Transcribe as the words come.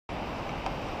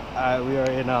We are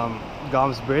in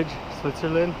Gom's Bridge,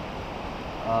 Switzerland.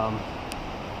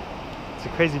 It's a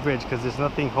crazy bridge because there's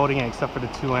nothing holding it except for the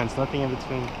two ends, nothing in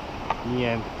between me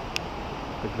and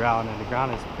the ground, and the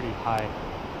ground is pretty high,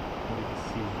 as you can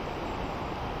see.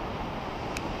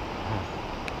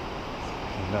 It's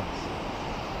pretty nuts.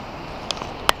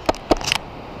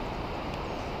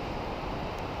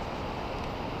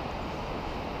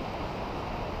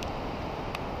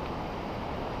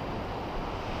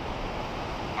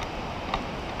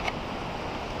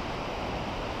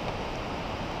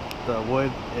 The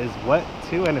wood is wet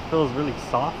too, and it feels really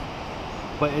soft,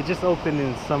 but it just opened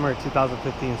in summer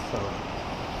 2015, so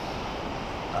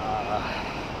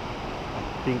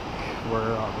I think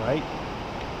we're all right.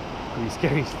 Pretty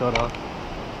scary still though.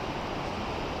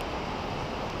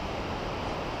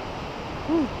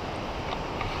 Whew.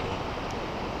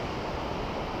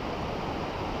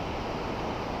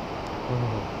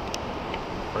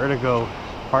 Vertigo,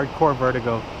 hardcore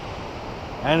vertigo.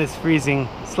 And it's freezing.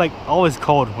 It's like always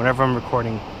cold whenever I'm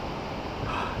recording.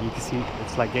 You can see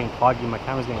it's like getting foggy. My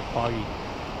camera's getting foggy.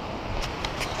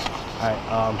 Alright,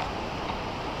 I'm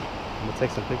gonna take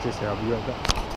some pictures here. I'll be right back.